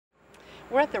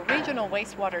We're at the Regional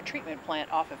Wastewater Treatment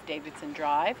Plant off of Davidson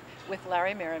Drive with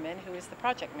Larry Merriman, who is the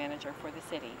project manager for the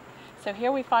city. So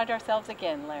here we find ourselves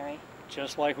again, Larry.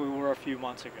 Just like we were a few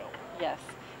months ago. Yes,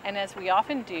 and as we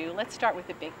often do, let's start with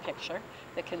the big picture,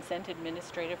 the consent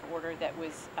administrative order that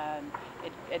was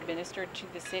administered to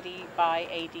the city by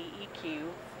ADEQ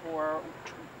for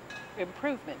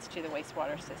improvements to the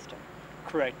wastewater system.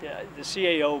 Correct. The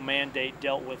CAO mandate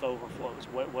dealt with overflows,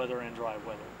 wet weather and dry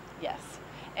weather. Yes.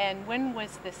 And when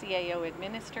was the CAO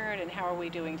administered, and how are we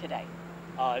doing today?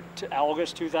 To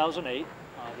August 2008,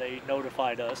 they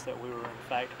notified us that we were in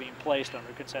fact being placed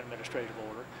under consent administrative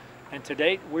order. And to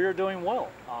date, we are doing well.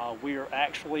 We are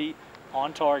actually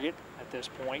on target at this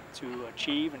point to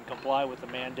achieve and comply with the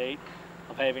mandate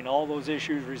of having all those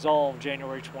issues resolved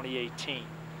January 2018.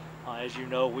 As you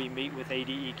know, we meet with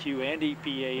ADEQ and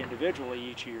EPA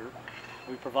individually each year.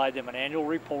 We provide them an annual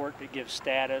report that gives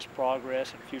status,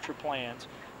 progress, and future plans.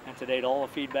 And to date, all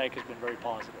the feedback has been very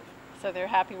positive. So they're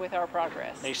happy with our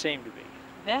progress? They seem to be.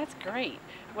 That's great.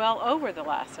 Well, over the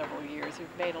last several years,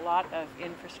 we've made a lot of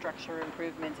infrastructure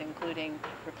improvements, including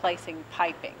replacing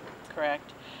piping,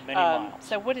 correct? Many miles.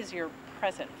 So what is your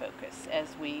present focus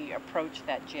as we approach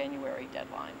that January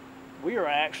deadline? We are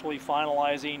actually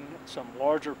finalizing some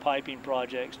larger piping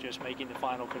projects, just making the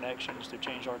final connections to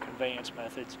change our conveyance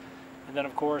methods. And then,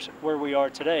 of course, where we are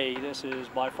today, this is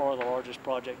by far the largest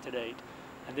project to date.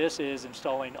 And this is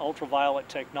installing ultraviolet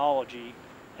technology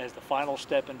as the final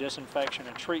step in disinfection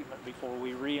and treatment before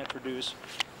we reintroduce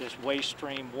this waste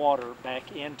stream water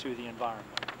back into the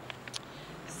environment.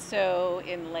 So,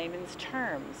 in layman's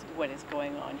terms, what is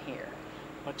going on here?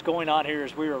 What's going on here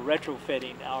is we are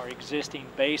retrofitting our existing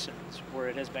basins where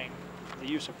it has been the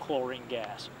use of chlorine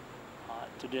gas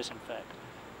to disinfect.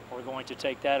 We're going to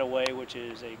take that away, which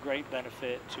is a great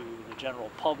benefit to the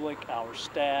general public, our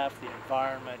staff, the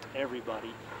environment,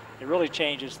 everybody. It really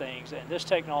changes things, and this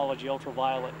technology,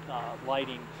 ultraviolet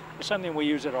lighting, is something we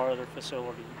use at our other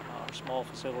facility, our small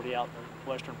facility out in the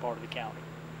western part of the county.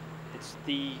 It's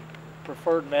the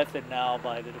preferred method now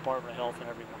by the Department of Health and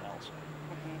everyone else.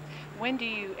 When do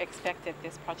you expect that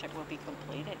this project will be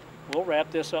completed? We'll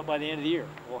wrap this up by the end of the year.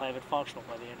 We'll have it functional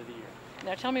by the end of the year.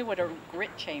 Now tell me what a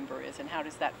grit chamber is and how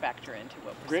does that factor into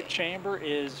what we're Grit seeing? chamber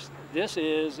is, this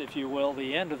is, if you will,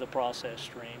 the end of the process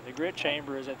stream. The grit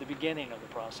chamber is at the beginning of the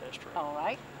process stream. All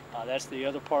right. That's the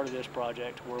other part of this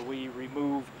project where we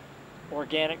remove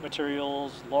organic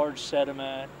materials, large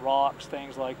sediment, rocks,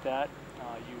 things like that.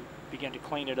 You begin to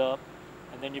clean it up,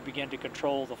 and then you begin to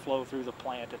control the flow through the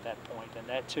plant at that point, and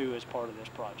that too is part of this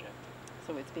project.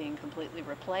 So it's being completely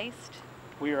replaced?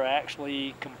 We are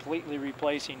actually completely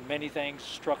replacing many things,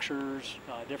 structures,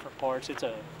 different parts. It's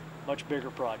a much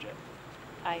bigger project.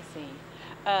 I see.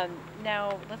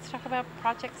 Now let's talk about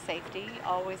project safety,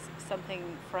 always something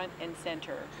front and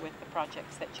center with the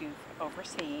projects that you've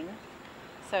overseen.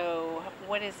 So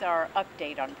what is our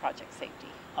update on project safety?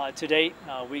 To date,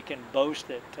 we can boast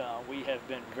that we have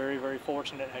been very, very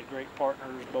fortunate, had great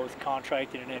partners, both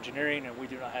contracting and engineering, and we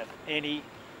do not have any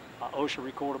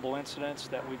OSHA recordable incidents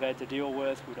that we've had to deal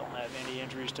with. We don't have any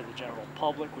injuries to the general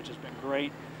public, which has been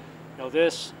great. You know,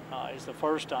 this is the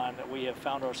first time that we have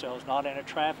found ourselves not in a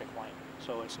traffic lane.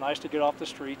 So it's nice to get off the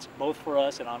streets, both for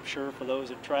us and I'm sure for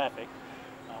those in traffic.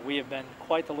 We have been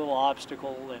quite the little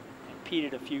obstacle and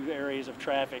impeded a few areas of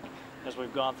traffic as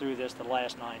we've gone through this the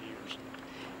last 9 years.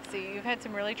 So you've had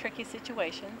some really tricky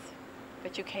situations,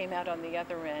 but you came out on the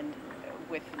other end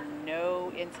with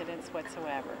no incidents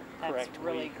whatsoever. That's Correct.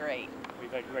 Really great.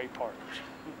 We've had great partners.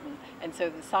 And so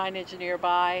the signage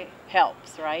nearby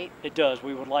helps, right? It does.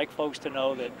 We would like folks to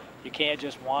know that you can't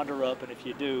just wander up, and if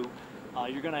you do,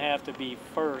 you're going to have to be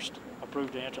first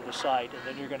approved to enter the site, and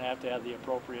then you're going to have the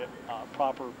appropriate,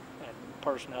 proper and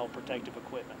personnel protective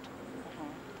equipment.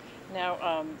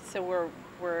 Now, so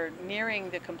we're nearing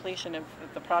the completion of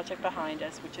the project behind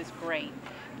us, which is great.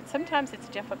 Sometimes it's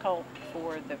difficult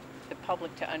for the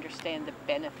public to understand the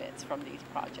benefits from these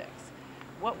projects.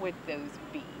 What would those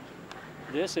be?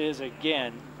 This is,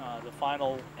 again, the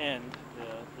final end,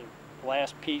 the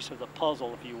last piece of the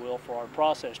puzzle, if you will, for our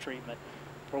process treatment,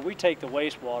 where we take the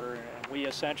wastewater and we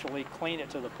essentially clean it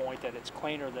to the point that it's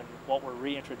cleaner than what we're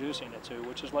reintroducing it to,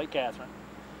 which is Lake Catherine.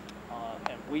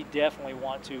 And we definitely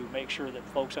want to make sure that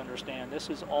folks understand this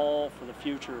is all for the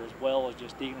future as well as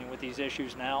just dealing with these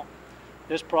issues now.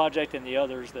 This project and the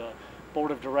others, the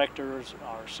board of directors,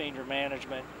 our senior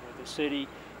management with the city,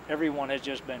 everyone has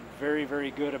just been very, very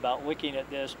good about looking at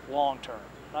this long term,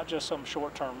 not just some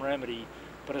short-term remedy,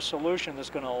 but a solution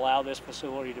that's going to allow this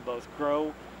facility to both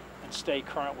grow and stay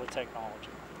current with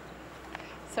technology.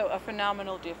 So a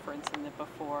phenomenal difference in the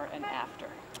before and after.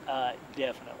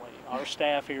 Definitely. Our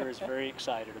staff here is very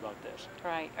excited about this.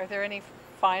 Right. Are there any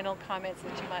final comments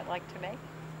that you might like to make?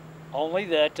 Only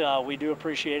that we do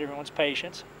appreciate everyone's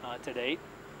patience to date.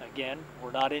 Again,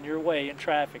 we're not in your way in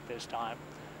traffic this time,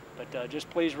 but just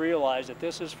please realize that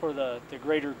this is for the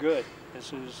greater good.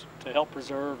 This is to help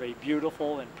preserve a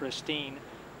beautiful and pristine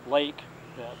lake,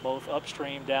 both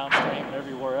upstream, downstream, and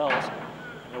everywhere else.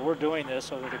 And we're doing this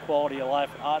so that the quality of life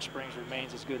in Hot Springs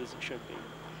remains as good as it should be.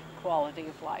 Quality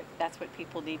of life. That's what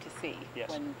people need to see.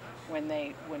 Yes. When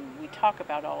we talk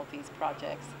about all of these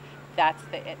projects, that's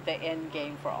the end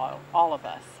game for all of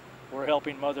us. We're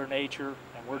helping Mother Nature,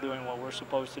 and we're doing what we're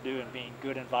supposed to do and being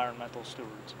good environmental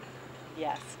stewards.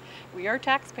 Yes. Your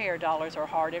taxpayer dollars are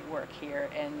hard at work here,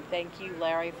 and thank you,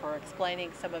 Larry, for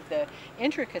explaining some of the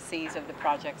intricacies of the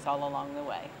projects all along the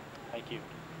way. Thank you.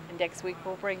 And next week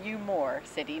we'll bring you more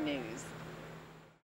City News.